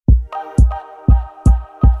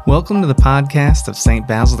Welcome to the podcast of St.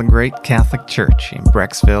 Basil the Great Catholic Church in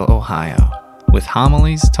Brecksville, Ohio, with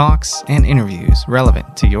homilies, talks, and interviews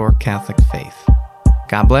relevant to your Catholic faith.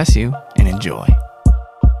 God bless you and enjoy.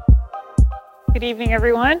 Good evening,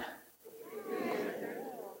 everyone.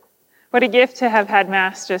 What a gift to have had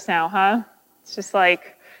Mass just now, huh? It's just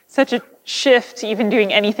like such a shift, even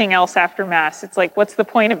doing anything else after Mass. It's like, what's the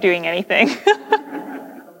point of doing anything?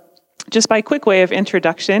 Just by quick way of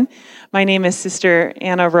introduction, my name is Sister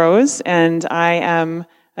Anna Rose, and I am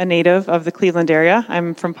a native of the Cleveland area.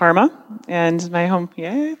 I'm from Parma, and my home,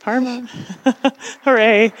 yay, Parma,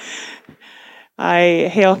 hooray. I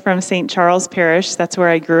hail from St. Charles Parish. That's where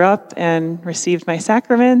I grew up and received my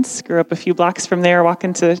sacraments, grew up a few blocks from there,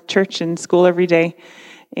 walking to church and school every day,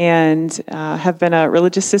 and have been a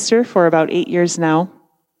religious sister for about 8 years now.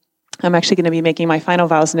 I'm actually going to be making my final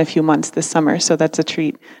vows in a few months this summer, so that's a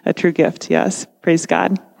treat, a true gift, yes. Praise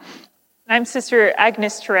God. I'm Sister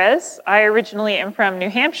Agnes Therese. I originally am from New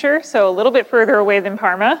Hampshire, so a little bit further away than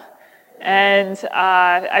Parma. And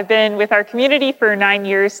I've been with our community for 9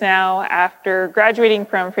 years now. After graduating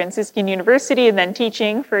from Franciscan University and then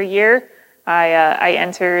teaching for a year, I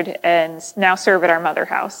entered and now serve at our mother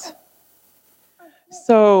house.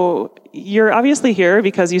 So you're obviously here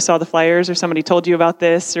because you saw the flyers or somebody told you about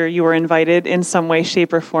this or you were invited in some way,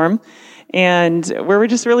 shape, or form. And we're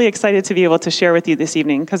just really excited to be able to share with you this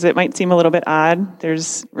evening because it might seem a little bit odd.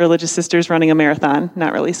 There's religious sisters running a marathon,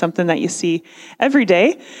 not really something that you see every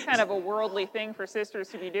day. Kind of a worldly thing for sisters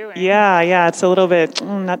to be doing. Yeah, it's a little bit,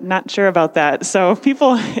 not sure about that. So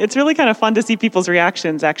it's really kind of fun to see people's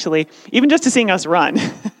reactions, actually, even just to seeing us run.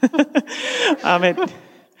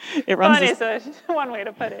 It runs. Fun is one way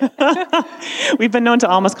to put it. We've been known to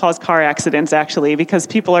almost cause car accidents, actually, because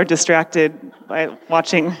people are distracted by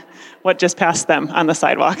watching what just passed them on the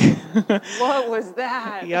sidewalk. What was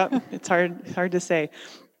that? Yep, it's hard to say.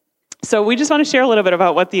 So we just want to share a little bit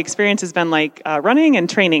about what the experience has been like running and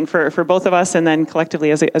training for both of us and then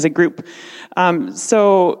collectively as a group.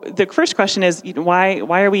 So the first question is, why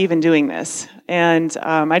are we even doing this? And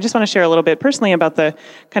I just want to share a little bit personally about the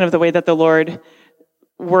kind of the way that the Lord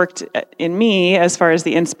worked in me as far as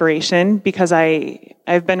the inspiration, because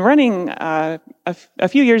I've been running a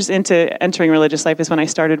few years into entering religious life is when I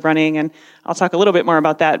started running, and I'll talk a little bit more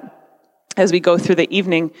about that as we go through the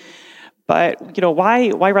evening. But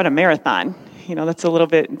why run a marathon? That's a little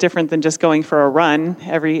bit different than just going for a run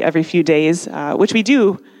every few days, which we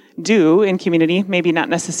do in community. Maybe not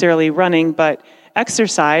necessarily running, but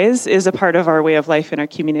exercise is a part of our way of life in our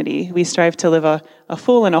community. We strive to live a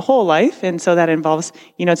full and a whole life, and so that involves,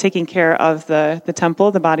 taking care of the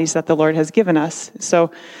temple, the bodies that the Lord has given us.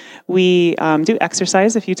 So we do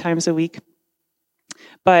exercise a few times a week.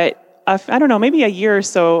 But I don't know, maybe a year or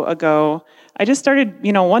so ago, I just started,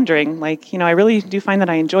 wondering, I really do find that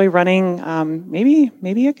I enjoy running.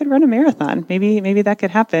 Maybe I could run a marathon. Maybe that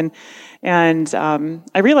could happen. And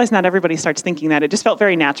I realized not everybody starts thinking that. It just felt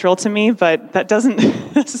very natural to me, but that doesn't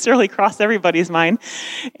necessarily cross everybody's mind.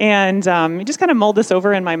 And it just kind of mulled this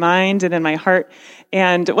over in my mind and in my heart.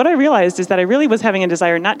 And what I realized is that I really was having a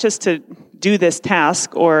desire not just to do this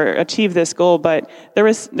task or achieve this goal, but there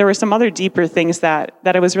were some other deeper things that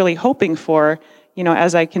I was really hoping for,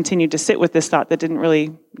 as I continued to sit with this thought that didn't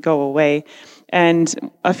really go away.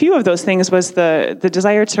 And a few of those things was the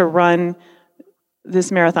desire to run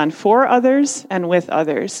this marathon for others and with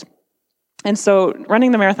others. And so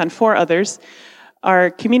running the marathon for others,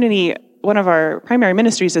 our community, one of our primary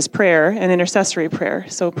ministries is prayer and intercessory prayer.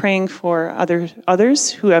 So praying for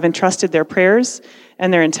others who have entrusted their prayers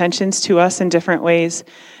and their intentions to us in different ways.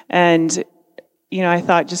 And I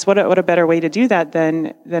thought, just what a better way to do that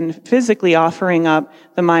than physically offering up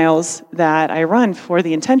the miles that I run for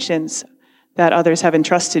the intentions that others have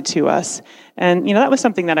entrusted to us. And, that was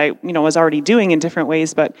something that I, was already doing in different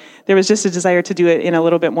ways, but there was just a desire to do it in a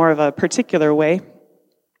little bit more of a particular way.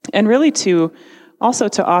 And really to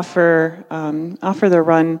offer the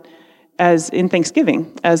run as in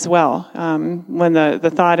Thanksgiving as well. When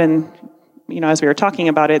the thought and as we were talking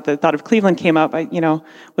about it, the thought of Cleveland came up. I,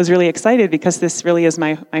 was really excited because this really is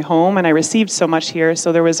my home, and I received so much here.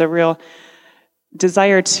 So there was a real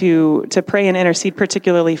desire to pray and intercede,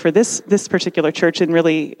 particularly for this particular church, and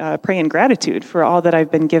really pray in gratitude for all that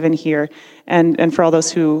I've been given here, and for all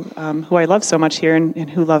those who I love so much here and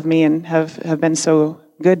who love me and have been so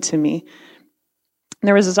good to me.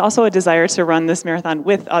 There was also a desire to run this marathon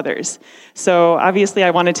with others. So obviously I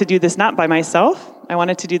wanted to do this not by myself. I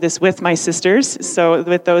wanted to do this with my sisters, so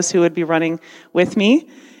with those who would be running with me.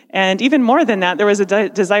 And even more than that, there was a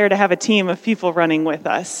desire to have a team of people running with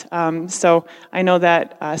us. So I know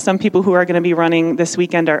that some people who are going to be running this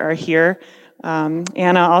weekend are here.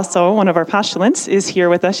 Anna, also one of our postulants, is here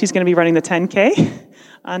with us. She's going to be running the 10K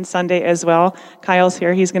on Sunday as well. Kyle's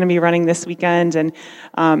here. He's going to be running this weekend. And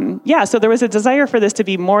so there was a desire for this to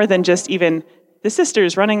be more than just even the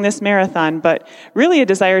sisters running this marathon, but really a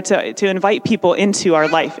desire to invite people into our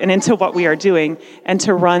life and into what we are doing and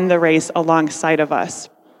to run the race alongside of us.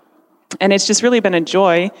 And it's just really been a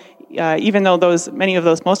joy, even though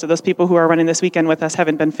most of those people who are running this weekend with us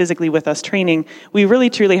haven't been physically with us training, we really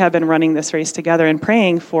truly have been running this race together and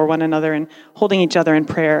praying for one another and holding each other in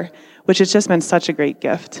prayer, which has just been such a great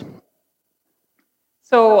gift.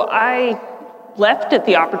 So I leapt at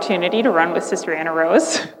the opportunity to run with Sister Anna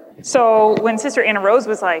Rose. So when Sister Anna Rose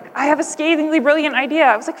was like, I have a scathingly brilliant idea,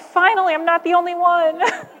 I was like, finally, I'm not the only one.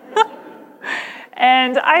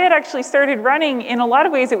 And I had actually started running. In a lot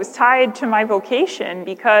of ways, it was tied to my vocation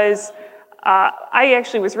because I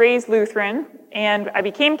actually was raised Lutheran, and I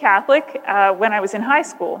became Catholic when I was in high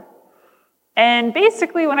school. And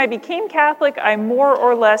basically, when I became Catholic, I more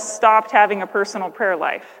or less stopped having a personal prayer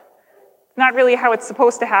life. Not really how it's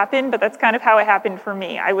supposed to happen, but that's kind of how it happened for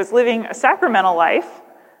me. I was living a sacramental life.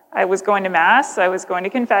 I was going to Mass, I was going to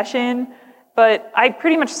confession, but I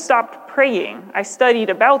pretty much stopped praying. I studied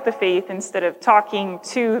about the faith instead of talking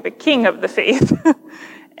to the king of the faith.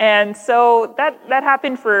 And so that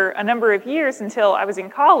happened for a number of years until I was in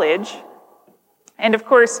college. And of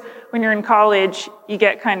course, when you're in college, you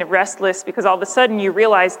get kind of restless because all of a sudden you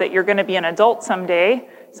realize that you're going to be an adult someday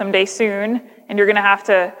soon, and you're going to have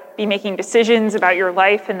to be making decisions about your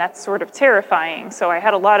life, and that's sort of terrifying. So I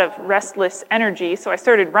had a lot of restless energy, so I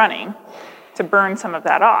started running to burn some of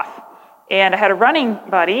that off. And I had a running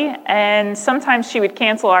buddy, and sometimes she would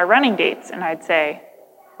cancel our running dates, and I'd say,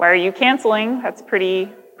 why are you canceling? That's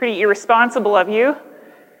pretty irresponsible of you.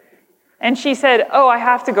 And she said, oh, I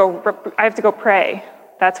have to go pray.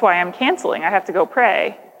 That's why I'm canceling. I have to go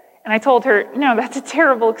pray. And I told her, no, that's a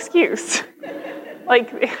terrible excuse.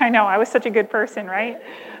 I know, I was such a good person, right?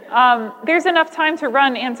 There's enough time to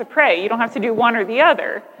run and to pray. You don't have to do one or the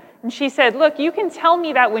other. And she said, look, you can tell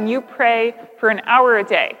me that when you pray for an hour a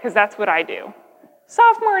day, because that's what I do.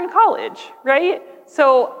 Sophomore in college, right?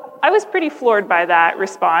 So I was pretty floored by that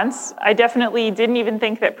response. I definitely didn't even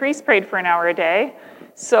think that priests prayed for an hour a day.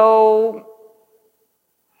 So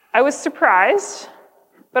I was surprised,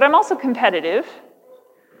 but I'm also competitive.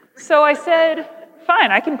 So I said,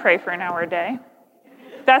 fine, I can pray for an hour a day.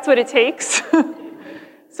 That's what it takes.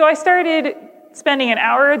 So I started spending an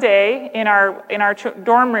hour a day in our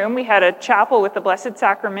dorm room. We had a chapel with the Blessed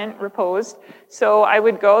Sacrament reposed. So I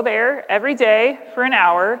would go there every day for an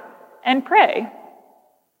hour and pray.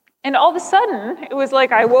 And all of a sudden, it was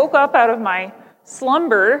like I woke up out of my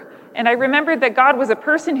slumber and I remembered that God was a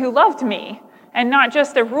person who loved me and not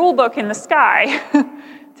just a rule book in the sky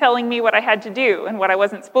telling me what I had to do and what I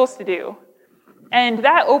wasn't supposed to do. And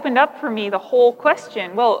that opened up for me the whole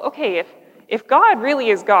question, well, okay, if God really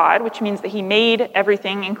is God, which means that he made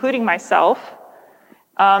everything, including myself,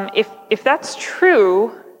 if that's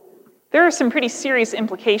true, there are some pretty serious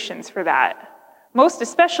implications for that. Most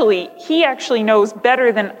especially, he actually knows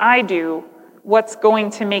better than I do what's going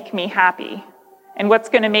to make me happy and what's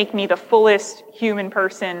going to make me the fullest human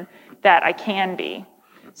person that I can be.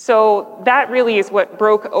 So that really is what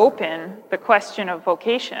broke open the question of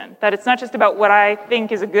vocation, that it's not just about what I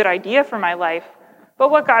think is a good idea for my life,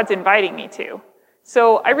 but what God's inviting me to.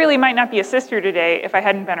 So I really might not be a sister today if I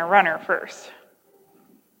hadn't been a runner first.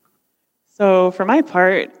 So for my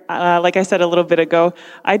part, like I said a little bit ago,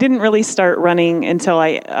 I didn't really start running until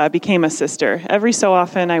I became a sister. Every so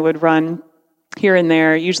often I would run here and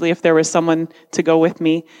there, usually if there was someone to go with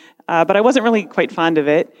me, but I wasn't really quite fond of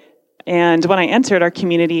it. And when I entered our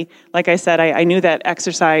community, like I said, I knew that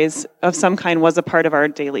exercise of some kind was a part of our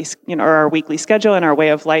daily, or our weekly schedule and our way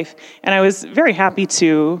of life. And I was very happy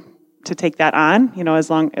to take that on,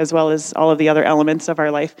 as well as all of the other elements of our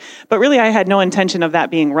life. But really, I had no intention of that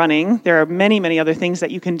being running. There are many, many other things that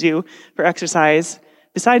you can do for exercise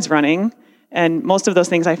besides running. And most of those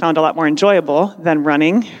things I found a lot more enjoyable than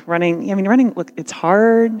running. Running, look, it's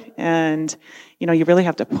hard, and you really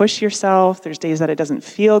have to push yourself. There's days that it doesn't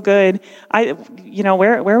feel good.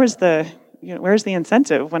 Where's the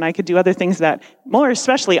incentive when I could do other things that, more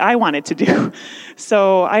especially, I wanted to do?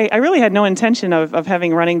 So I really had no intention of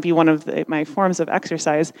having running be one of my forms of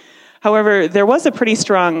exercise. However, there was a pretty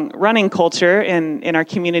strong running culture in our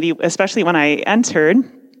community, especially when I entered.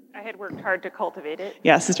 I had worked hard to cultivate it.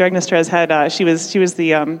 Yeah, Sister Agnes Trez had, she was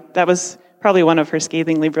that was probably one of her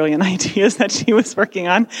scathingly brilliant ideas that she was working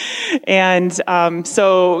on. And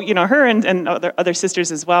so, her and other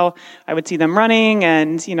sisters as well, I would see them running,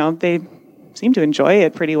 and, they seemed to enjoy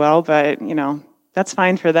it pretty well, but, that's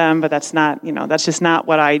fine for them, but that's not, that's just not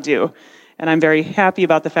what I do. And I'm very happy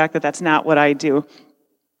about the fact that that's not what I do.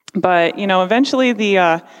 But, eventually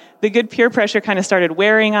the good peer pressure kind of started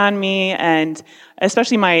wearing on me, and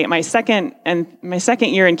especially my second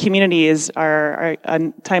year in community is our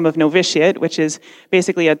a time of novitiate, which is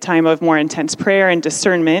basically a time of more intense prayer and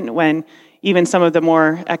discernment, when even some of the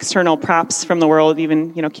more external props from the world,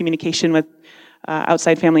 even communication with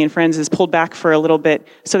outside family and friends, is pulled back for a little bit,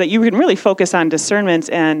 so that you can really focus on discernment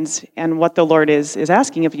and what the Lord is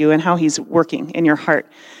asking of you and how He's working in your heart.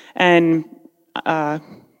 And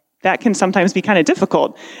that can sometimes be kind of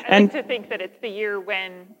difficult. I like to think that it's the year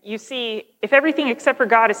when you see, if everything except for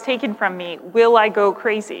God is taken from me, will I go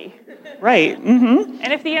crazy? Right. Mm-hmm.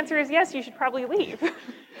 And if the answer is yes, you should probably leave.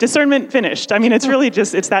 Discernment finished. I mean, it's really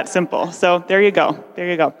it's that simple. So there you go.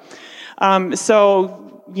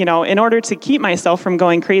 In order to keep myself from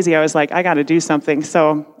going crazy, I was like, I got to do something.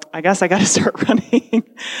 So I guess I got to start running.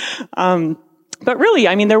 But really,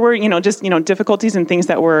 I mean, there were, difficulties and things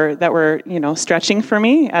that were, stretching for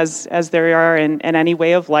me as there are in any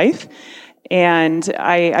way of life. And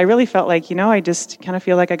I really felt like, I just kind of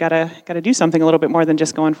feel like I gotta do something a little bit more than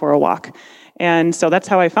just going for a walk. And so that's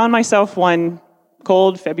how I found myself one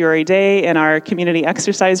cold February day in our community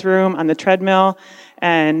exercise room on the treadmill.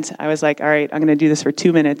 And I was like, all right, I'm going to do this for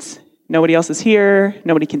 2 minutes. Nobody else is here.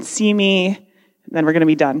 Nobody can see me. And then we're going to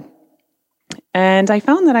be done. And I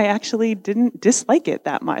found that I actually didn't dislike it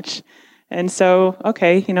that much. And so,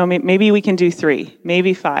 okay, maybe we can do 3,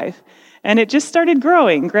 maybe 5. And it just started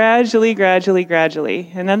growing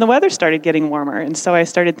gradually. And then the weather started getting warmer. And so I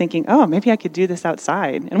started thinking, oh, maybe I could do this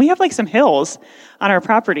outside. And we have some hills on our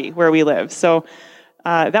property where we live. So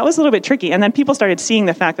that was a little bit tricky. And then people started seeing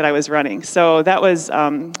the fact that I was running. So that was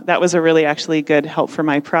a really actually good help for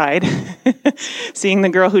my pride. Seeing the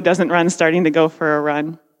girl who doesn't run starting to go for a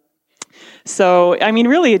run. So, I mean,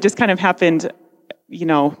 really, it just kind of happened,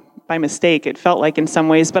 by mistake, it felt like in some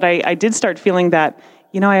ways. But I did start feeling that,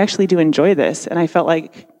 I actually do enjoy this. And I felt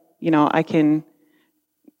like, in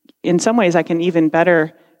some ways, I can even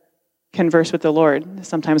better converse with the Lord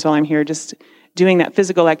sometimes while I'm here, just doing that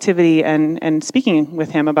physical activity and speaking with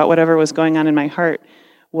Him about whatever was going on in my heart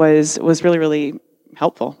was really, really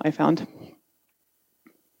helpful, I found.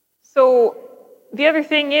 So the other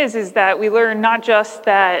thing is that we learn not just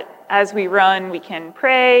that as we run, we can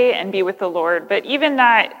pray and be with the Lord, but even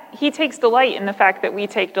that He takes delight in the fact that we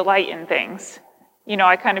take delight in things.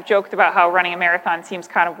 I kind of joked about how running a marathon seems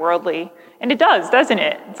kind of worldly, and it does, doesn't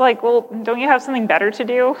it? It's like, well, don't you have something better to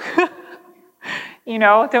do?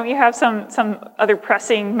 Don't you have some other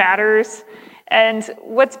pressing matters? And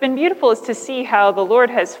what's been beautiful is to see how the Lord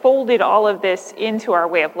has folded all of this into our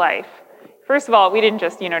way of life. First of all, we didn't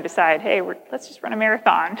just, decide, hey, let's just run a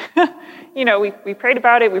marathon. We prayed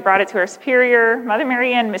about it. We brought it to our superior. Mother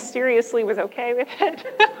Mary Ann mysteriously was okay with it.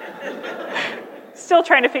 Still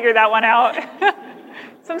trying to figure that one out.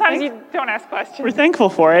 Sometimes you don't ask questions. We're thankful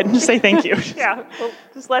for it. Just say thank you. Yeah, we'll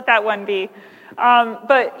just let that one be.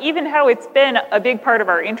 But even how it's been a big part of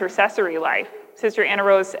our intercessory life. Sister Anna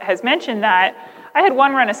Rose has mentioned that. I had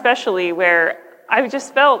one run especially where I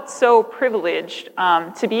just felt so privileged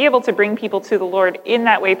to be able to bring people to the Lord in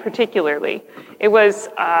that way particularly. It was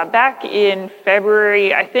back in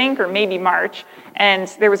February, I think, or maybe March, and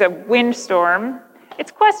there was a windstorm.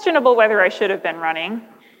 It's questionable whether I should have been running,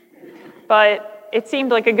 but it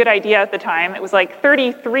seemed like a good idea at the time. It was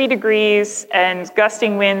 33 degrees and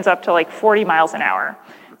gusting winds up to 40 miles an hour.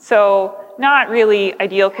 So not really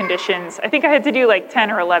ideal conditions. I think I had to do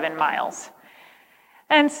 10 or 11 miles.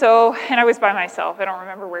 And I was by myself. I don't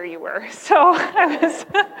remember where you were. So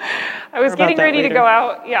I was getting ready to go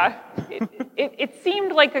out. Yeah. It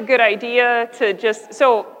seemed like a good idea to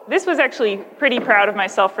so this was actually pretty proud of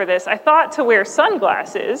myself for this. I thought to wear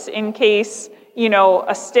sunglasses in case,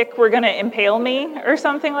 a stick were going to impale me or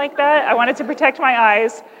something like that. I wanted to protect my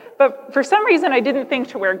eyes. But for some reason, I didn't think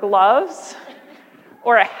to wear gloves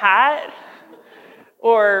or a hat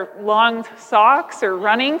or long socks or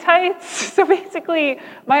running tights. So basically,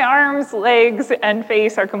 my arms, legs, and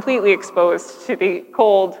face are completely exposed to the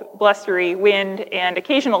cold, blustery wind and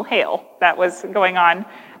occasional hail that was going on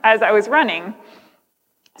as I was running.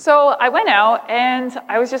 So I went out and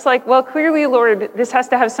I was just like, well, clearly, Lord, this has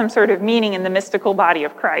to have some sort of meaning in the mystical body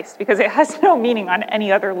of Christ because it has no meaning on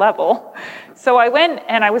any other level. So I went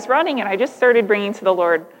and I was running and I just started bringing to the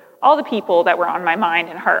Lord all the people that were on my mind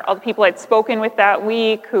and heart, all the people I'd spoken with that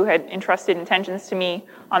week who had entrusted intentions to me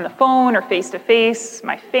on the phone or face-to-face,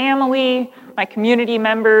 my family, my community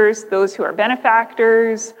members, those who are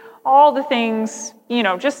benefactors, all the things,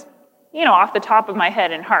 just off the top of my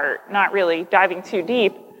head and heart, not really diving too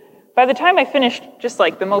deep. by the time I finished just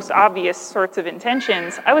like the most obvious sorts of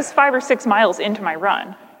intentions, I was 5 or 6 miles into my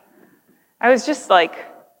run. I was just like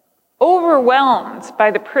overwhelmed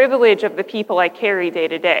by the privilege of the people I carry day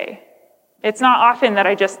to day. It's not often that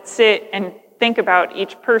I just sit and think about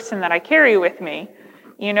each person that I carry with me,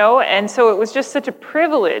 and so it was just such a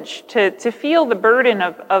privilege to feel the burden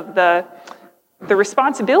of the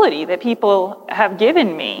responsibility that people have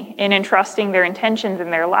given me in entrusting their intentions in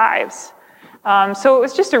their lives. So it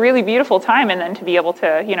was just a really beautiful time, and then to be able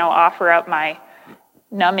to, offer up my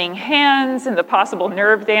numbing hands and the possible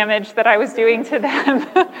nerve damage that I was doing to them,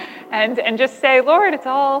 and just say, Lord, it's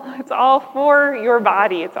all for your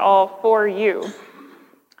body, it's all for you.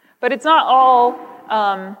 But it's not all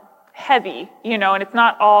heavy, and it's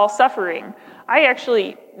not all suffering. I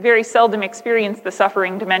actually very seldom experience the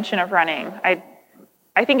suffering dimension of running.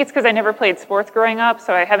 I think it's because I never played sports growing up,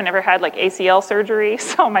 so I haven't ever had like ACL surgery,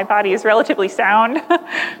 so my body is relatively sound.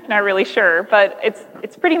 Not really sure, but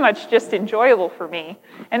it's pretty much just enjoyable for me.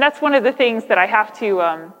 And that's one of the things that I have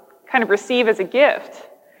to kind of receive as a gift.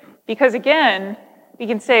 Because again, we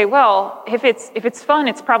can say, well, if it's fun,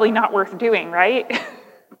 it's probably not worth doing, right?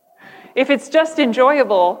 If it's just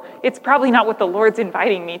enjoyable, it's probably not what the Lord's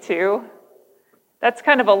inviting me to. That's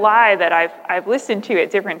kind of a lie that I've listened to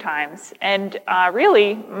at different times. And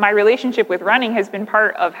really, my relationship with running has been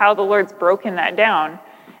part of how the Lord's broken that down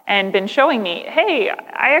and been showing me, hey,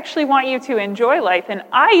 I actually want you to enjoy life, and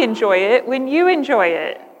I enjoy it when you enjoy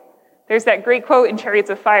it. There's that great quote in Chariots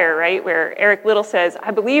of Fire, right, where Eric Liddell says,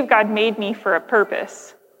 I believe God made me for a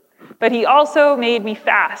purpose, but he also made me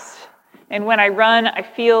fast. And when I run, I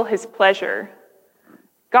feel his pleasure.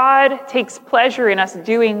 God takes pleasure in us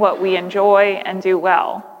doing what we enjoy and do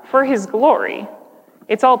well for his glory.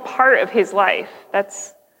 It's all part of his life.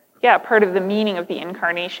 That's, part of the meaning of the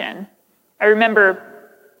incarnation. I remember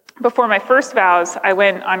before my first vows, I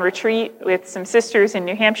went on retreat with some sisters in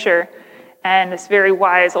New Hampshire, and this very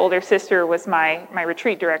wise older sister was my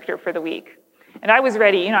retreat director for the week. And I was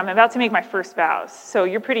ready, I'm about to make my first vows. So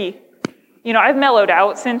you're pretty, I've mellowed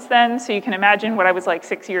out since then, so you can imagine what I was like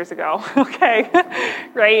 6 years ago, okay?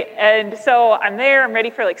 Right? And so I'm there, I'm ready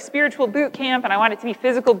for like spiritual boot camp, and I want it to be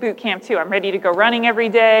physical boot camp too. I'm ready to go running every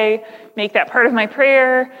day, make that part of my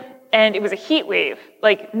prayer, and it was a heat wave.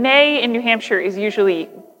 Like May in New Hampshire is usually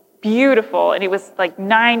beautiful, and it was like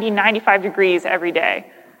 90, 95 degrees every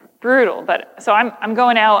day. Brutal, but so I'm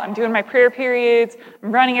going out, I'm doing my prayer periods,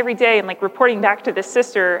 I'm running every day and like reporting back to this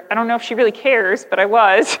sister. I don't know if she really cares, but I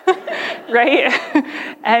was, right?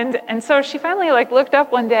 And so she finally like looked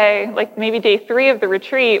up one day, like maybe day 3 of the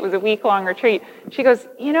retreat, it was a week-long retreat. She goes,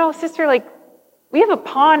 sister, like we have a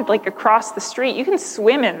pond like across the street. You can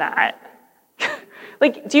swim in that.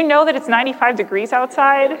 Like, do you know that it's 95 degrees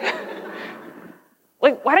outside?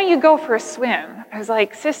 Like, why don't you go for a swim? I was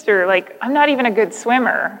like, sister, like, I'm not even a good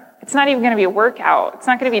swimmer. It's not even going to be a workout. It's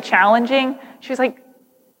not going to be challenging. She was like,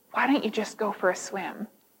 why don't you just go for a swim?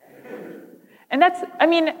 And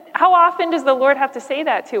how often does the Lord have to say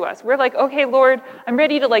that to us? We're like, okay, Lord, I'm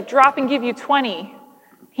ready to like drop and give you 20.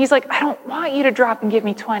 He's like, I don't want you to drop and give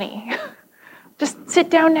me 20. Just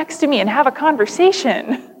sit down next to me and have a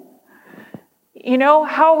conversation.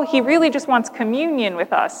 How he really just wants communion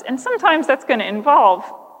with us. And sometimes that's going to involve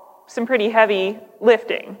some pretty heavy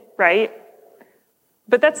lifting, right?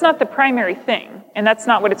 But that's not the primary thing, and that's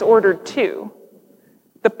not what it's ordered to.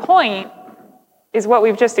 The point is what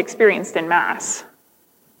we've just experienced in Mass,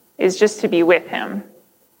 is just to be with him.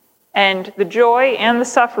 And the joy and the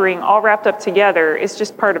suffering all wrapped up together is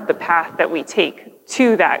just part of the path that we take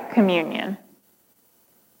to that communion.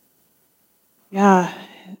 Yeah.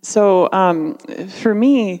 So for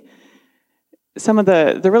me, some of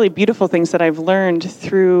the really beautiful things that I've learned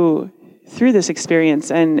through this experience,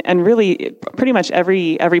 and really pretty much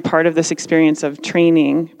every part of this experience of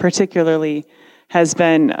training particularly has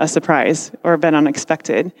been a surprise or been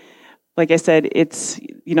unexpected. Like I said, it's,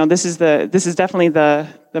 this is definitely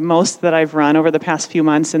the most that I've run over the past few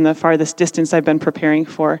months and the farthest distance I've been preparing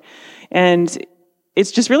for. And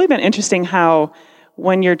it's just really been interesting how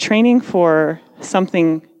when you're training for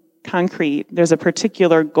something concrete, there's a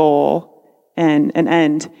particular goal and an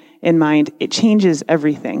end in mind, it changes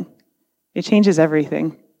everything. It changes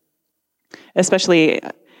everything. Especially,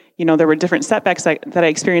 there were different setbacks that I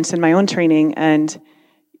experienced in my own training. And,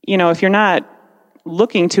 if you're not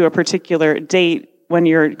looking to a particular date when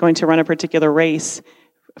you're going to run a particular race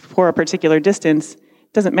for a particular distance,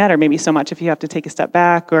 it doesn't matter maybe so much if you have to take a step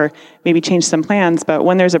back or maybe change some plans. But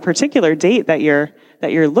when there's a particular date that you're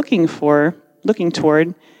looking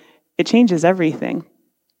toward, it changes everything.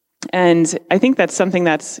 And I think that's something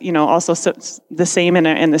that's, also the same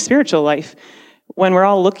in the spiritual life. when we're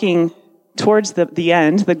all looking towards the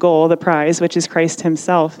end, the goal, the prize, which is Christ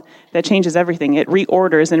himself, that changes everything. It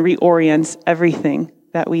reorders and reorients everything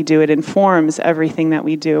that we do. It informs everything that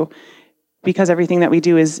we do, because everything that we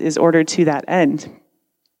do is ordered to that end.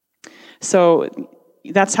 So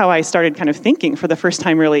that's how I started kind of thinking for the first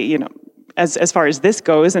time, really, as far as this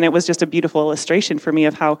goes, and it was just a beautiful illustration for me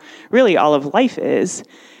of how really all of life is.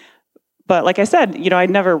 But like I said, I'd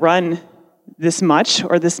never run this much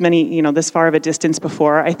or this many, this far of a distance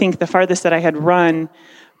before. I think the farthest that I had run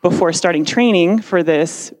before starting training for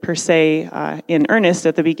this, per se, in earnest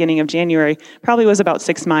at the beginning of January, probably was about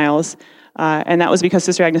 6 miles. And that was because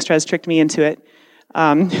Sister Agnes Trez tricked me into it.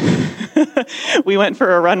 We went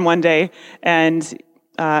for a run one day, and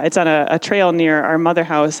it's on a trail near our mother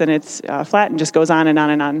house, and it's flat and just goes on and on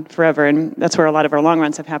and on forever. And that's where a lot of our long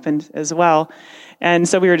runs have happened as well. And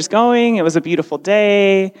so we were just going. It was a beautiful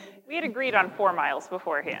day. We had agreed on 4 miles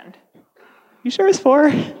beforehand. You sure it was 4?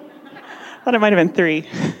 I thought it might have been 3.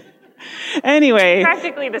 Anyway.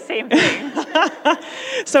 Practically the same thing.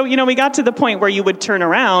 So, we got to the point where you would turn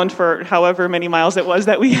around for however many miles it was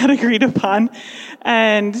that we had agreed upon.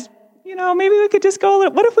 And, maybe we could just go,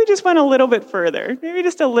 what if we just went a little bit further? Maybe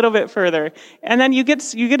just a little bit further. And then you get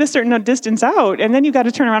a certain distance out, and then you got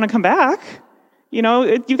to turn around and come back. You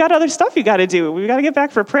got other stuff you got to do. We got to get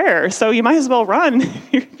back for prayer. So you might as well run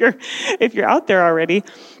if you're out there already.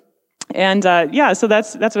 And so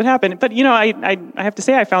that's what happened. But I have to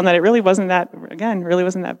say I found that it really wasn't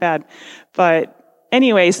that bad. But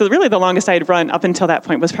anyway, so really the longest I had run up until that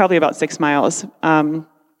point was probably about 6 miles.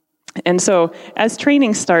 And so as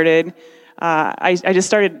training started, I just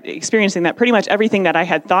started experiencing that pretty much everything that I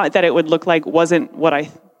had thought that it would look like wasn't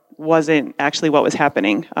actually what was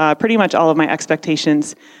happening. Pretty much all of my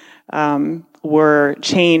expectations were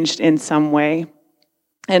changed in some way.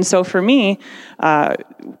 And so for me,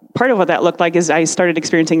 part of what that looked like is I started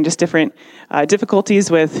experiencing just different difficulties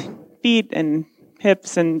with feet and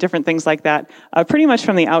hips and different things like that, pretty much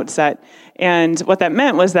from the outset. And what that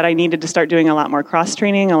meant was that I needed to start doing a lot more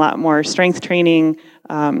cross-training, a lot more strength training,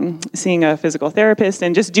 seeing a physical therapist,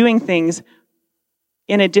 and just doing things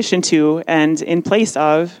in addition to and in place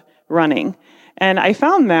of running. And I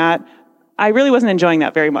found that I really wasn't enjoying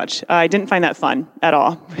that very much. I didn't find that fun at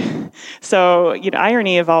all. So,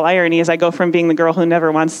 irony of all irony is I go from being the girl who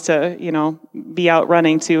never wants to, be out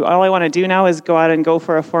running to all I want to do now is go out and go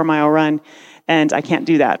for a 4-mile run, and I can't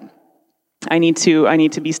do that. I need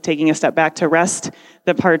to be taking a step back to rest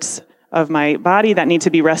the parts of my body that need to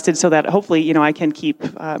be rested so that hopefully, I can keep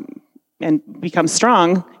and become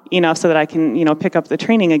strong enough so that I can, pick up the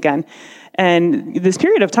training again. And this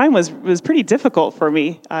period of time was pretty difficult for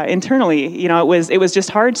me internally. It was just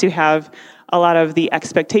hard to have a lot of the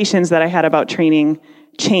expectations that I had about training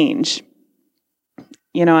change.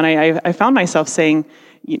 And I found myself saying,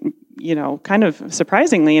 kind of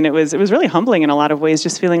surprisingly, and it was really humbling in a lot of ways,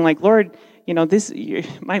 just feeling like, Lord, these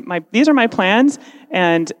are my plans,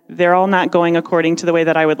 and they're all not going according to the way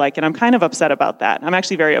that I would like, and I'm kind of upset about that. I'm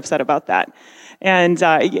actually very upset about that. And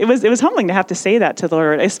it was humbling to have to say that to the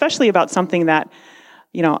Lord, especially about something that,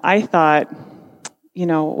 I thought,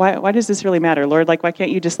 why does this really matter, Lord? Like, why can't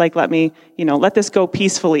you just let me, let this go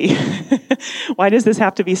peacefully? Why does this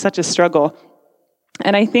have to be such a struggle?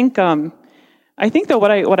 And I think though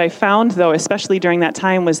what I found though, especially during that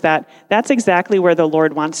time, was that that's exactly where the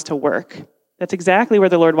Lord wants to work. That's exactly where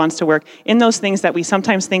the Lord wants to work, in those things that we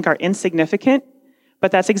sometimes think are insignificant,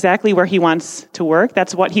 but that's exactly where he wants to work.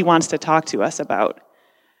 That's what he wants to talk to us about.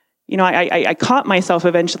 I caught myself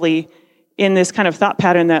eventually in this kind of thought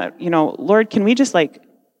pattern that, Lord, can we just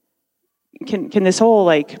can this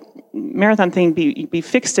whole marathon thing be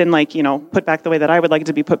fixed and put back the way that I would like it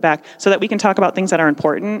to be put back, so that we can talk about things that are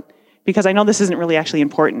important? Because I know this isn't really actually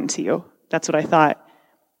important to you. That's what I thought.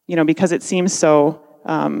 Because it seems so,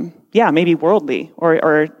 maybe worldly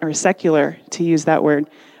or secular, to use that word.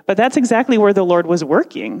 But that's exactly where the Lord was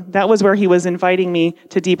working. That was where he was inviting me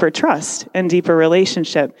to deeper trust and deeper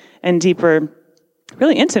relationship and deeper,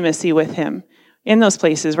 really, intimacy with him, in those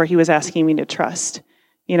places where he was asking me to trust.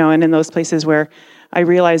 And in those places where I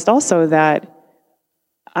realized also that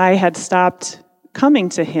I had stopped coming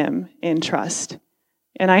to him in trust.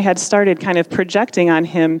 And I had started kind of projecting on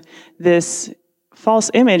him this false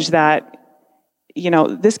image that,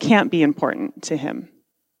 this can't be important to him.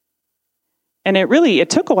 And it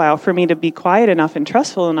took a while for me to be quiet enough and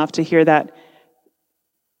trustful enough to hear that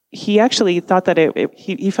he actually thought that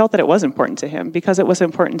he felt that it was important to him, because it was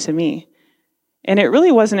important to me. And it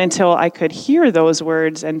really wasn't until I could hear those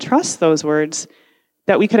words and trust those words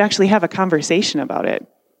that we could actually have a conversation about it.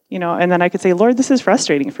 and then I could say, Lord, this is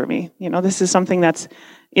frustrating for me. This is something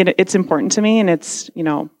it's important to me, and it's,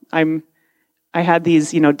 I had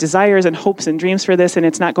these, desires and hopes and dreams for this, and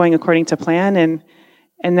it's not going according to plan,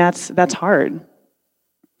 and that's hard.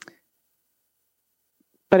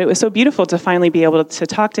 But it was so beautiful to finally be able to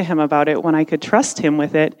talk to him about it when I could trust him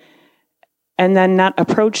with it, and then not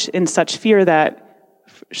approach in such fear that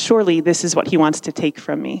surely this is what he wants to take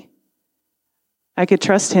from me. I could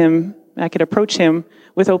trust him, I could approach him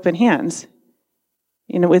with open hands,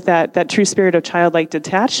 with that true spirit of childlike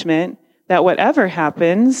detachment, that whatever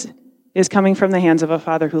happens is coming from the hands of a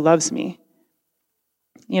Father who loves me.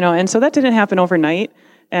 And so that didn't happen overnight,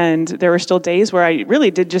 and there were still days where I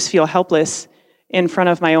really did just feel helpless in front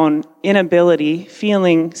of my own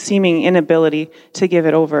seeming inability to give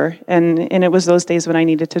it over. And it was those days when I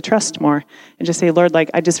needed to trust more and just say, Lord,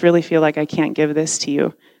 I just really feel like I can't give this to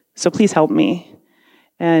you, so please help me.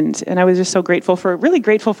 And I was just so grateful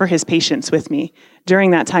for his patience with me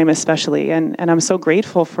during that time especially. And I'm so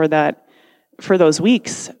grateful for that, for those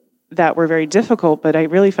weeks that were very difficult, but I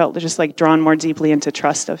really felt just drawn more deeply into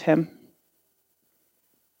trust of him.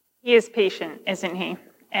 He is patient, isn't he?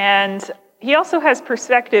 And he also has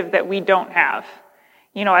perspective that we don't have.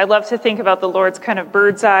 I love to think about the Lord's kind of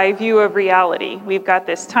bird's eye view of reality. We've got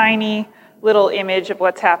this tiny little image of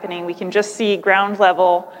what's happening. We can just see ground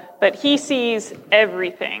level, but he sees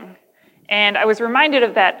everything. And I was reminded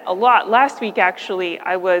of that a lot. Last week, actually,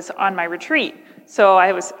 I was on my retreat. So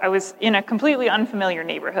I was in a completely unfamiliar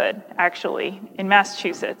neighborhood, actually, in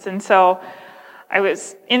Massachusetts. And so I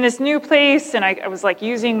was in this new place, and I was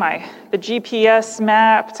using the GPS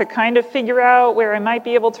map to kind of figure out where I might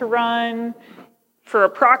be able to run for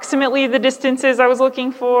approximately the distances I was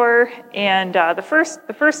looking for. And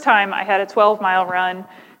the first time I had a 12-mile run.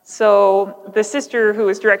 So the sister who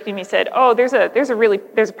was directing me said, "Oh, there's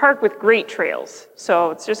a park with great trails. So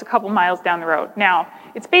it's just a couple miles down the road." Now,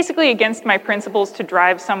 it's basically against my principles to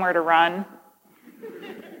drive somewhere to run.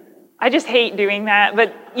 I just hate doing that,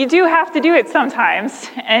 but you do have to do it sometimes.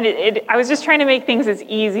 And I was just trying to make things as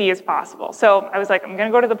easy as possible. So I was like, I'm going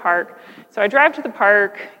to go to the park. So I drive to the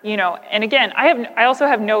park, and again, I also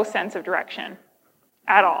have no sense of direction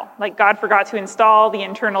at all. God forgot to install the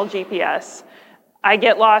internal GPS. I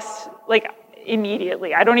get lost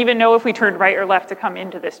immediately. I don't even know if we turned right or left to come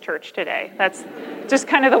into this church today. That's just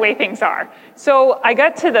kind of the way things are. So I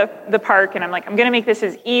got to the park, and I'm like, I'm going to make this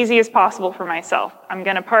as easy as possible for myself. I'm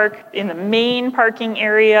going to park in the main parking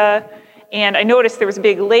area, and I noticed there was a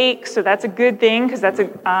big lake, so that's a good thing because that's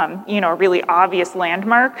a really obvious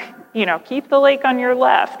landmark. Keep the lake on your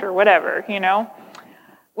left or whatever.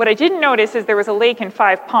 What I didn't notice is there was a lake and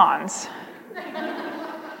 5 ponds.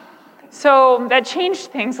 So that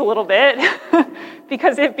changed things a little bit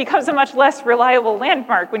because it becomes a much less reliable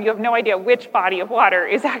landmark when you have no idea which body of water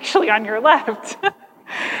is actually on your left. And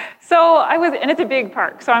it's a big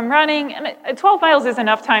park. So I'm running, and 12 miles is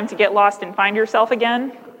enough time to get lost and find yourself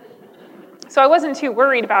again. So I wasn't too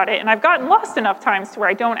worried about it, and I've gotten lost enough times to where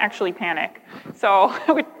I don't actually panic. So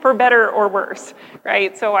for better or worse,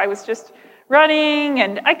 right? So I was just running,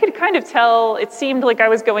 and I could kind of tell it seemed like I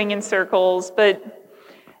was going in circles, but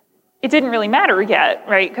it didn't really matter yet,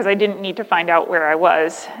 right? Because I didn't need to find out where I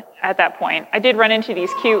was at that point. I did run into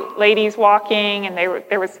these cute ladies walking, and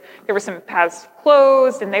there were some paths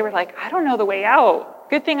closed, and they were like, I don't know the way out.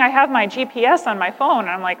 Good thing I have my GPS on my phone. And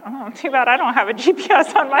I'm like, oh, too bad I don't have a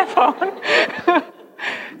GPS on my phone.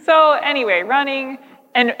 So anyway, running,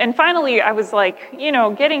 and finally I was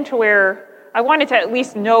getting to where I wanted to at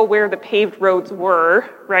least know where the paved roads were,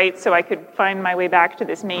 right? So I could find my way back to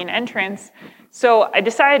this main entrance. So I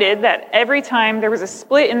decided that every time there was a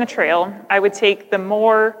split in the trail, I would take the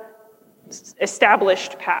more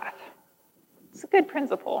established path. It's a good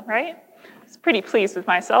principle, right? I was pretty pleased with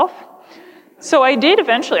myself. So I did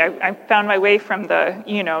eventually. I found my way from the,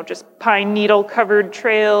 just pine needle covered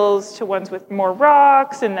trails to ones with more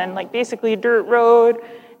rocks and then basically a dirt road.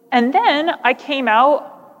 And then I came out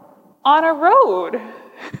on a road,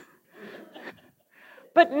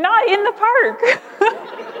 but not in the park.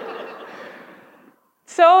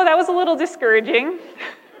 So that was a little discouraging.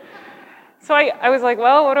 So I was like,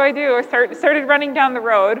 well, what do I do? I started running down the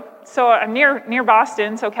road. So I'm near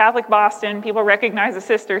Boston, so Catholic Boston. People recognize the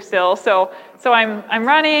sister still. So I'm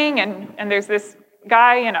running, and there's this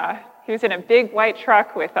guy he was in a big white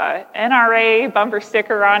truck with a NRA bumper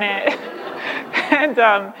sticker on it.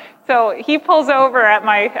 And so he pulls over at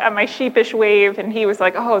my sheepish wave, and he was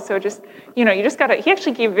like, oh, so just, you just gotta, he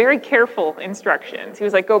actually gave very careful instructions. He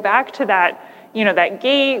was like, go back to that, that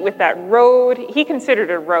gate with that road. He considered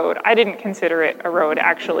it a road. I didn't consider it a road,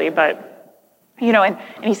 actually, but and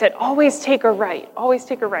he said, always take a right, always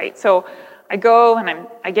take a right. So I go and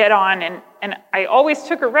I get on, and I always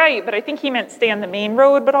took a right, but I think he meant stay on the main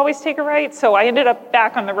road, but always take a right. So I ended up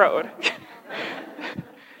back on the road.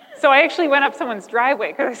 So I actually went up someone's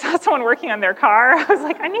driveway because I saw someone working on their car. I was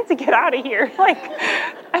like, I need to get out of here. Like,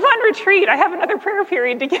 I'm on retreat. I have another prayer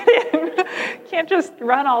period to get in. Can't just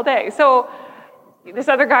run all day. So this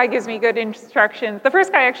other guy gives me good instructions. The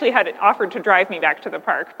first guy actually had offered to drive me back to the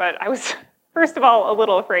park, but I was, first of all, a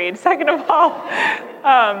little afraid. Second of all,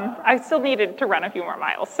 I still needed to run a few more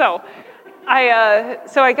miles. So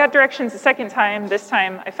I got directions the second time. This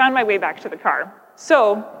time, I found my way back to the car.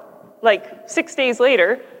 So, like 6 days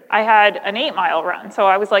later, I had an 8-mile run. So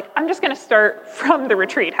I was like, I'm just going to start from the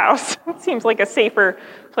retreat house. It seems like a safer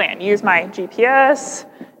plan. Use my GPS,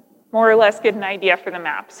 more or less get an idea for the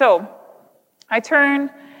map. So I turn,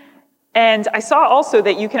 and I saw also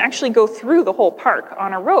that you can actually go through the whole park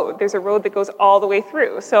on a road. There's a road that goes all the way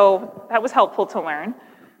through. So that was helpful to learn.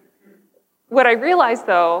 What I realized,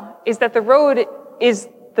 though, is that the road is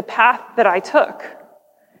the path that I took.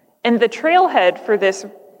 And the trailhead for this,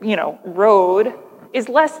 road is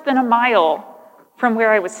less than a mile from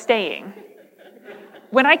where I was staying.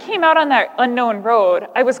 When I came out on that unknown road,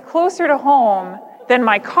 I was closer to home than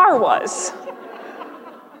my car was.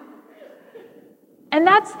 And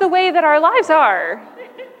that's the way that our lives are.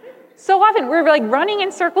 So often we're like running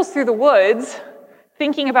in circles through the woods,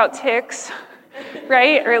 thinking about ticks,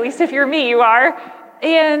 right? Or at least if you're me, you are.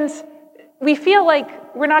 And we feel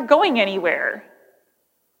like we're not going anywhere.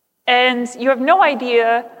 And you have no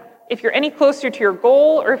idea if you're any closer to your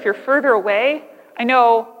goal or if you're further away. I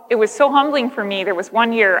know it was so humbling for me. There was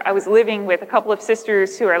one year I was living with a couple of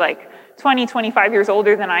sisters who are like 20, 25 years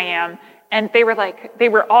older than I am. And they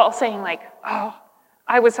were all saying like, oh,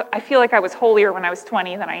 I feel like I was holier when I was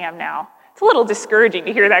 20 than I am now. It's a little discouraging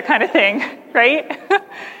to hear that kind of thing, right?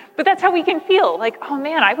 But that's how we can feel. Like, oh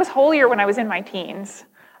man, I was holier when I was in my teens.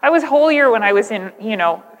 I was holier when I was in,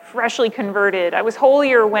 freshly converted. I was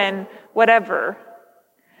holier when whatever.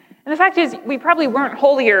 And the fact is, we probably weren't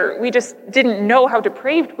holier. We just didn't know how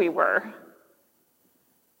depraved we were.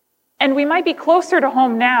 And we might be closer to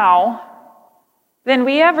home now than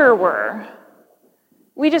we ever were.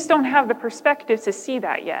 We just don't have the perspective to see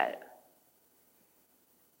that yet.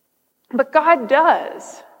 But God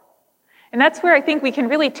does. And that's where I think we can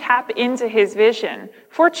really tap into his vision.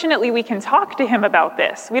 Fortunately, we can talk to him about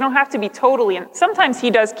this. We don't have to be totally, and sometimes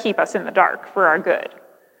he does keep us in the dark for our good.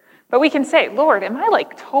 But we can say, Lord, am I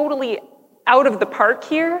like totally out of the park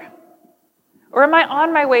here? Or am I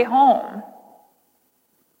on my way home?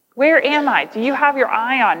 Where am I? Do you have your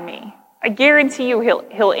eye on me? I guarantee you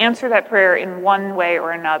he'll answer that prayer in one way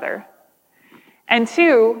or another. And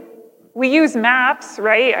two, we use maps,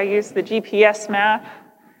 right? I use the GPS map.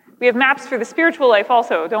 We have maps for the spiritual life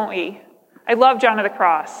also, don't we? I love John of the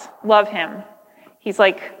Cross. Love him. He's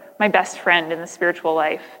like my best friend in the spiritual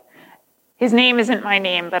life. His name isn't my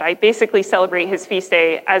name, but I basically celebrate his feast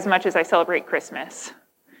day as much as I celebrate Christmas.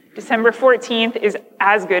 December 14th is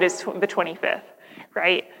as good as the 25th,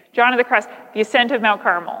 right? John of the Cross, the Ascent of Mount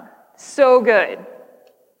Carmel. So good.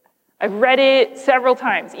 I've read it several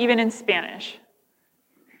times, even in Spanish.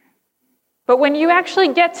 But when you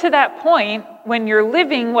actually get to that point, when you're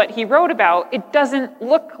living what he wrote about, it doesn't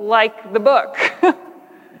look like the book.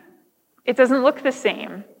 It doesn't look the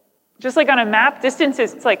same. Just like on a map,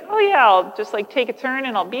 distances, it's like, oh yeah, I'll just like take a turn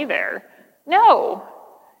and I'll be there. No.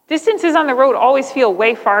 Distances on the road always feel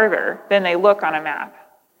way farther than they look on a map.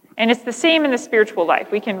 And it's the same in the spiritual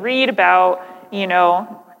life. We can read about,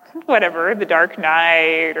 whatever, the Dark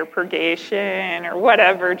Night or Purgation or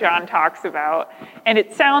whatever John talks about, and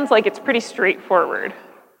it sounds like it's pretty straightforward.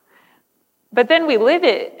 But then we live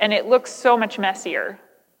it, and it looks so much messier.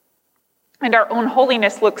 And our own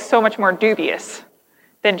holiness looks so much more dubious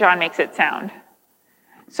than John makes it sound.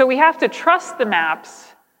 So we have to trust the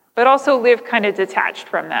maps, but also live kind of detached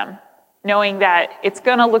from them, knowing that it's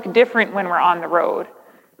going to look different when we're on the road,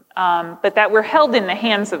 but that we're held in the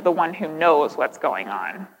hands of the one who knows what's going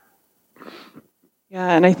on.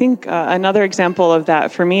 Yeah, and I think another example of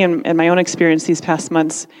that for me and my own experience these past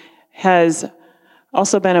months has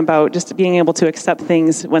also been about just being able to accept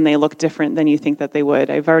things when they look different than you think that they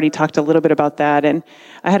would. I've already talked a little bit about that, and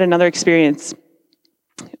I had another experience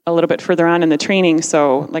a little bit further on in the training.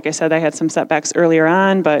 So, like I said, I had some setbacks earlier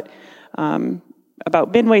on, but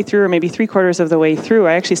about midway through, or maybe 3/4 of the way through,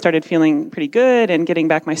 I actually started feeling pretty good and getting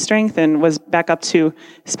back my strength and was back up to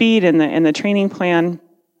speed in the training plan.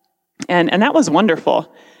 And that was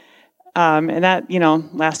wonderful. And that,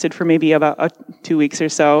 lasted for maybe about 2 weeks or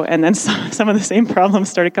so. And then some of the same problems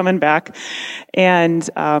started coming back. And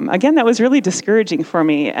again, that was really discouraging for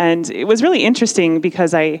me. And it was really interesting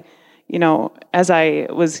because as I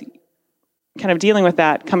was kind of dealing with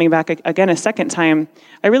that, coming back again a second time,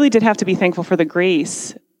 I really did have to be thankful for the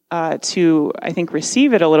grace to, I think,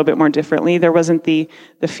 receive it a little bit more differently. There wasn't the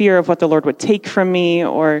fear of what the Lord would take from me,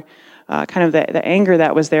 or kind of the anger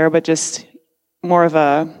that was there, but just more of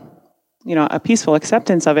a peaceful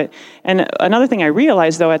acceptance of it. And another thing I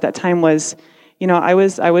realized, though, at that time was, I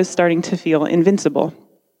was starting to feel invincible.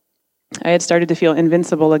 I had started to feel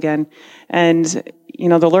invincible again. And,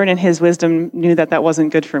 the Lord in His wisdom knew that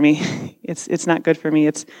wasn't good for me. It's not good for me.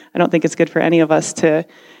 I don't think it's good for any of us to,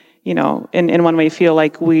 in one way feel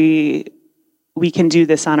like we can do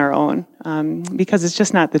this on our own, because it's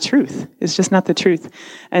just not the truth. It's just not the truth.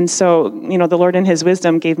 And so, the Lord in His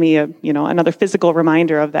wisdom gave me another physical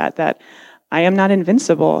reminder of that I am not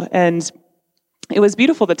invincible. And it was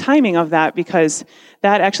beautiful, the timing of that, because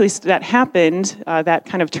that happened, that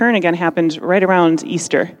kind of turn again happened right around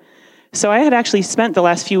Easter. So I had actually spent the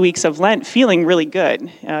last few weeks of Lent feeling really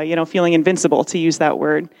good, feeling invincible, to use that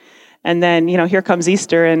word. And then, here comes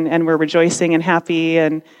Easter, and we're rejoicing and happy,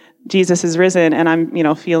 and Jesus is risen, and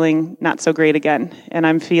I'm, feeling not so great again. And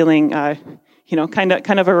I'm feeling,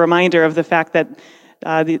 kind of a reminder of the fact that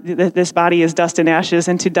this body is dust and ashes,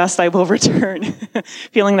 and to dust I will return.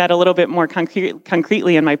 Feeling that a little bit more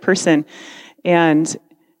concretely in my person. And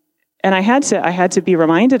I had to be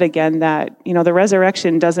reminded again that, the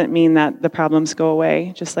resurrection doesn't mean that the problems go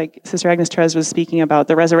away. Just like Sister Agnes Trez was speaking about,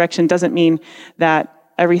 the resurrection doesn't mean that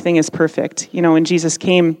everything is perfect. When Jesus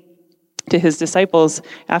came to His disciples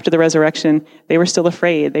after the resurrection, they were still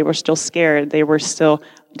afraid. They were still scared. They were still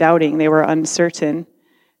doubting. They were uncertain.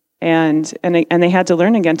 And they had to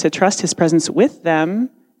learn again to trust His presence with them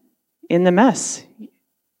in the mess.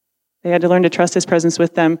 They had to learn to trust His presence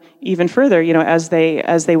with them even further, as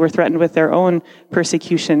they were threatened with their own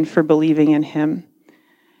persecution for believing in Him.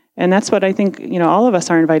 And that's what I think, all of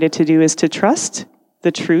us are invited to do, is to trust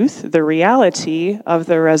the truth, the reality of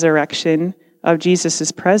the resurrection, of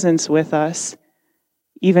Jesus' presence with us,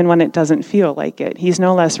 even when it doesn't feel like it. He's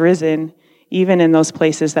no less risen, even in those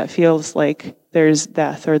places that feels like there's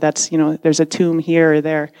death, or that's, there's a tomb here or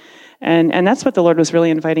there. And that's what the Lord was really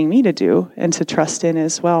inviting me to do, and to trust in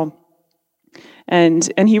as well. And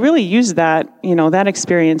He really used that, that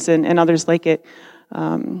experience and others like it.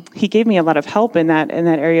 He gave me a lot of help in that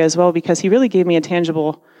area as well, because He really gave me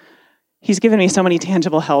He's given me so many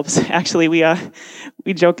tangible helps. Actually, we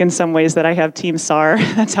joke in some ways that I have Team SAR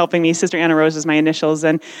that's helping me. Sister Anna Rose is my initials,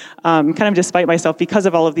 and kind of despite myself, because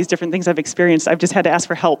of all of these different things I've experienced, I've just had to ask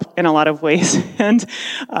for help in a lot of ways. And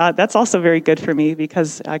that's also very good for me,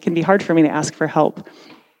 because it can be hard for me to ask for help.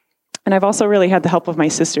 And I've also really had the help of my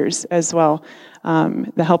sisters as well,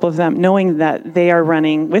 the help of them, knowing that they are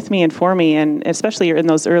running with me and for me, and especially in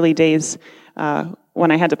those early days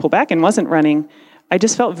when I had to pull back and wasn't running, I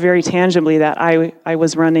just felt very tangibly that I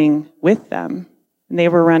was running with them. And they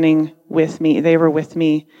were running with me. They were with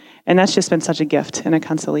me. And that's just been such a gift and a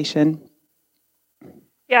consolation.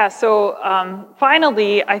 Yeah, so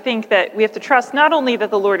finally, I think that we have to trust not only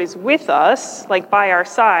that the Lord is with us, like by our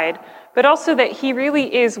side, but also that He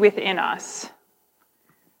really is within us.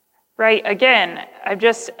 Right? Again,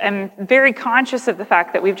 I'm very conscious of the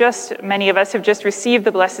fact that many of us have just received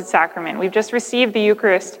the Blessed Sacrament. We've just received the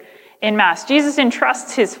Eucharist in Mass. Jesus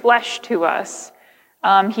entrusts His flesh to us.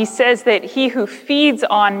 He says that He who feeds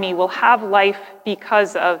on me will have life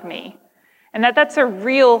because of me. And that's a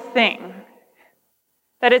real thing.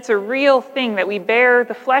 That it's a real thing, that we bear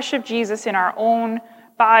the flesh of Jesus in our own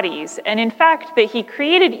bodies. And in fact, that He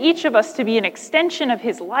created each of us to be an extension of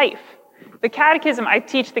His life. The catechism, I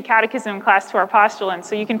teach the catechism class to our postulants,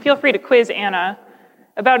 so you can feel free to quiz Anna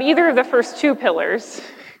about either of the first two pillars,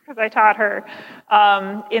 because I taught her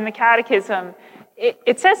in the catechism.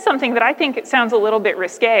 It says something that I think it sounds a little bit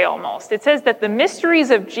risque almost. It says that the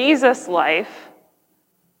mysteries of Jesus' life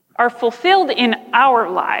are fulfilled in our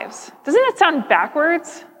lives. Doesn't that sound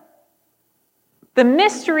backwards? The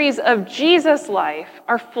mysteries of Jesus' life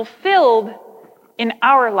are fulfilled in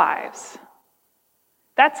our lives.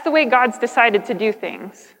 That's the way God's decided to do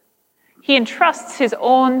things. He entrusts His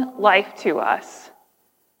own life to us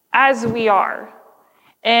as we are.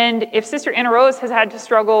 And if Sister Anna Rose has had to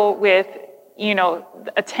struggle with,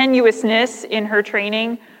 a tenuousness in her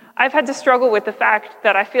training, I've had to struggle with the fact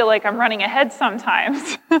that I feel like I'm running ahead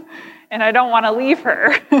sometimes and I don't want to leave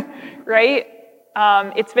her, right?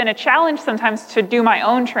 It's been a challenge sometimes to do my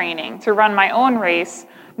own training, to run my own race,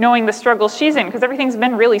 knowing the struggles she's in, because everything's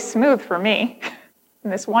been really smooth for me. in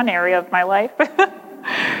this one area of my life,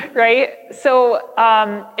 right? So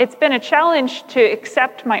it's been a challenge to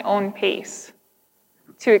accept my own pace,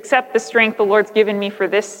 to accept the strength the Lord's given me for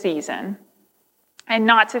this season, and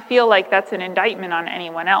not to feel like that's an indictment on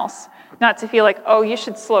anyone else, not to feel like, oh, you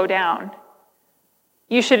should slow down.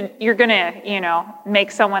 You're gonna,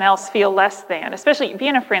 make someone else feel less than, especially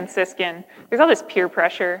being a Franciscan. There's all this peer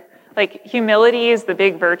pressure. Like, humility is the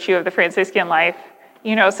big virtue of the Franciscan life.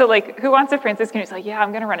 So like, who wants a Franciscan who's like, yeah,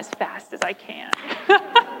 I'm gonna run as fast as I can.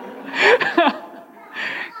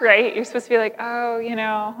 Right? You're supposed to be like, oh,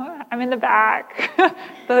 I'm in the back.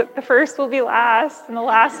 The first will be last, and the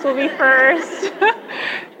last will be first.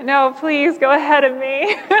 No, please go ahead of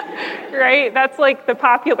me. Right? That's like the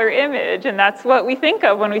popular image, and that's what we think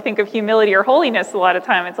of when we think of humility or holiness a lot of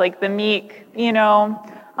time. It's like the meek,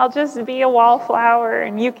 I'll just be a wallflower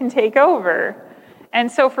and you can take over.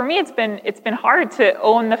 And so for me, it's been hard to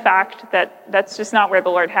own the fact that that's just not where the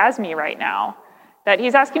Lord has me right now, that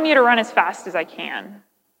he's asking me to run as fast as I can.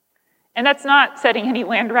 And that's not setting any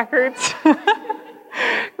land records,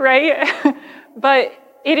 right? But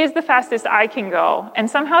it is the fastest I can go. And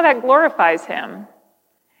somehow that glorifies him.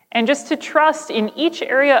 And just to trust in each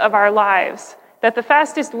area of our lives that the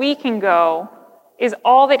fastest we can go is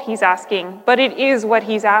all that he's asking, but it is what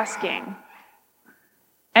he's asking.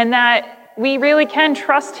 And that we really can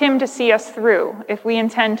trust him to see us through if we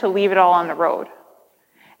intend to leave it all on the road.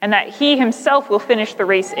 And that he himself will finish the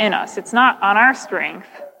race in us. It's not on our strength,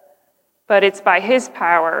 but it's by his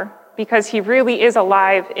power, because he really is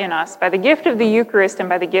alive in us by the gift of the Eucharist and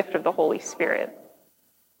by the gift of the Holy Spirit.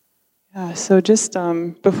 Yeah, so just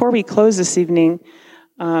before we close this evening,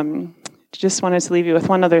 just wanted to leave you with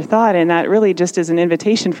one other thought, and that really just is an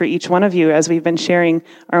invitation for each one of you as we've been sharing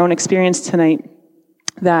our own experience tonight,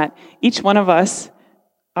 that each one of us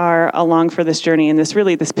are along for this journey and this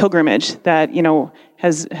pilgrimage that,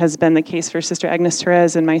 has been the case for Sister Agnes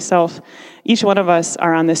Therese and myself. Each one of us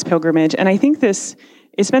are on this pilgrimage. And I think it's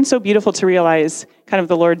been so beautiful to realize kind of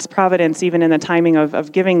the Lord's providence, even in the timing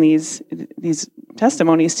of giving these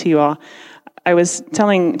testimonies to you all. I was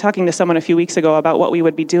talking to someone a few weeks ago about what we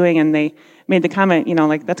would be doing, and they made the comment,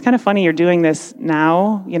 that's kind of funny you're doing this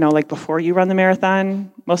now, like before you run the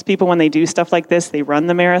marathon. Most people, when they do stuff like this, they run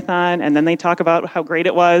the marathon, and then they talk about how great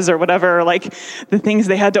it was or whatever, like the things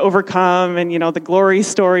they had to overcome and, the glory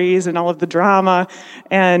stories and all of the drama.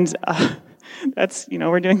 And that's,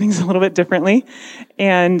 we're doing things a little bit differently.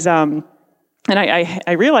 And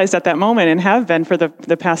I realized at that moment, and have been for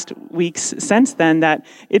the past weeks since then, that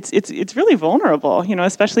it's really vulnerable,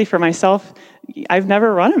 especially for myself. I've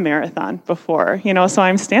never run a marathon before, so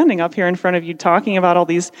I'm standing up here in front of you talking about all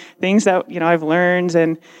these things that, I've learned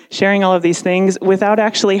and sharing all of these things without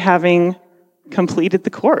actually having completed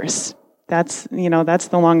the course. That's the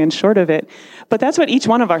long and short of it. But that's what each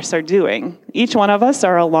one of us are doing. Each one of us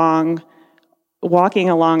are walking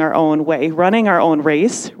along our own way, running our own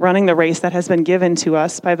race, running the race that has been given to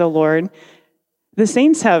us by the Lord. The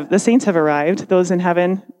saints have arrived, those in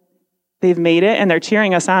heaven. They've made it, and they're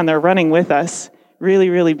cheering us on. They're running with us really,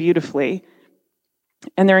 really beautifully.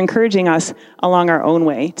 And they're encouraging us along our own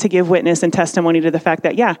way to give witness and testimony to the fact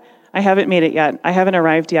that, yeah, I haven't made it yet. I haven't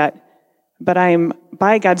arrived yet. But I'm,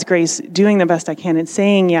 by God's grace, doing the best I can and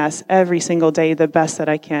saying yes every single day the best that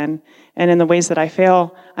I can. And in the ways that I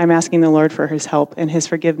fail, I'm asking the Lord for his help and his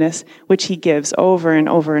forgiveness, which he gives over and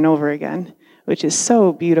over and over again, which is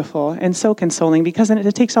so beautiful and so consoling, because then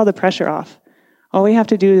it takes all the pressure off. All we have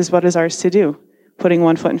to do is what is ours to do, putting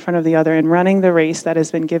one foot in front of the other and running the race that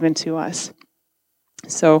has been given to us.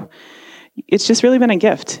 So it's just really been a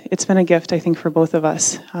gift. It's been a gift, I think, for both of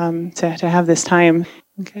us to have this time.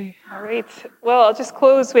 Okay. All right. Well, I'll just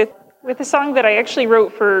close with a song that I actually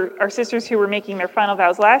wrote for our sisters who were making their final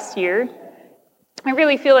vows last year. I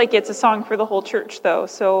really feel like it's a song for the whole church, though.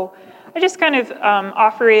 So I just kind of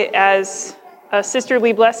offer it as a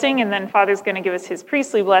sisterly blessing, and then Father's going to give us his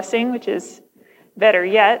priestly blessing, which is better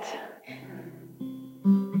yet.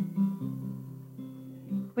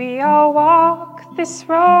 We all walk this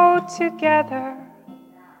road together,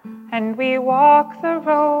 and we walk the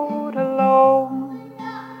road alone.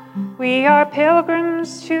 We are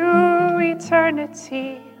pilgrims to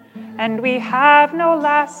eternity, and we have no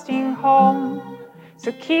lasting home.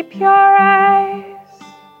 So keep your eyes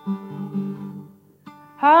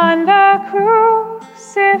on the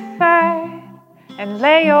crucified and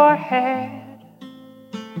lay your head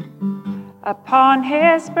upon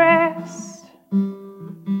his breast.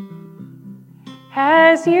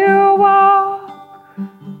 As you walk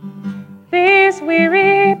these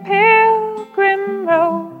weary pilgrim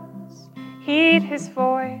roads, heed his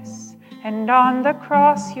voice and and on the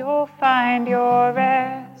cross you'll find your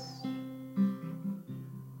rest.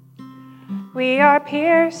 We are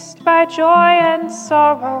pierced by joy and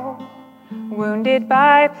sorrow, wounded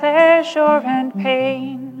by pleasure and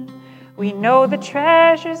pain. We know the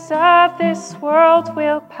treasures of this world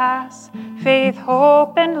will pass. Faith,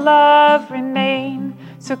 hope, and love remain.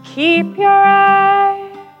 So keep your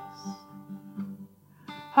eyes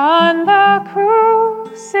on the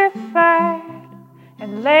crucified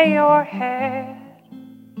and lay your head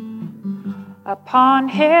upon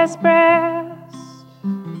his breast.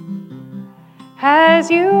 As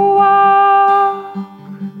you walk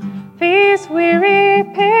these weary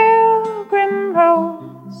pilgrim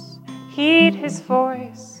roads, heed his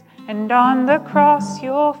voice, and on the cross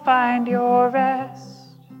you'll find your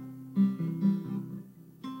rest.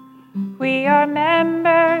 We are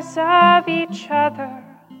members of each other,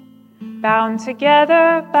 bound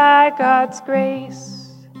together by God's grace,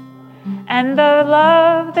 and the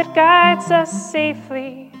love that guides us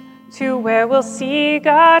safely to where we'll see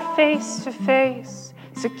God face to face.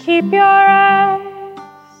 So keep your eyes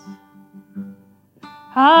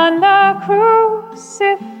on the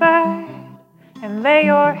crucified and lay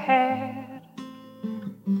your head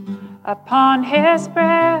upon his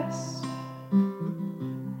breast.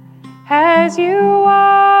 As you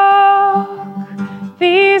walk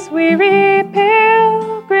these weary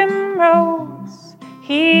pilgrim roads,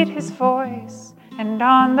 heed his voice, and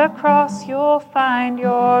on the cross you'll find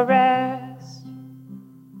your rest.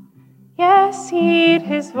 Yes, heed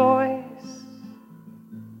his voice,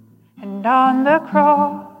 and on the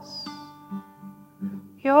cross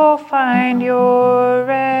you'll find your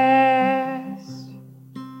rest.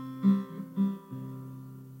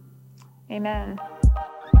 Amen.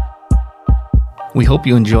 We hope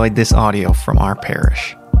you enjoyed this audio from our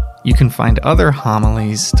parish. You can find other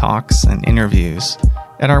homilies, talks, and interviews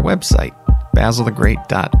at our website,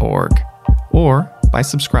 basilthegreat.org, or by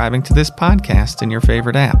subscribing to this podcast in your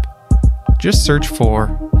favorite app. Just search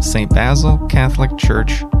for St. Basil Catholic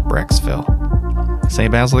Church, Brecksville.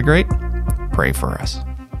 St. Basil the Great, pray for us.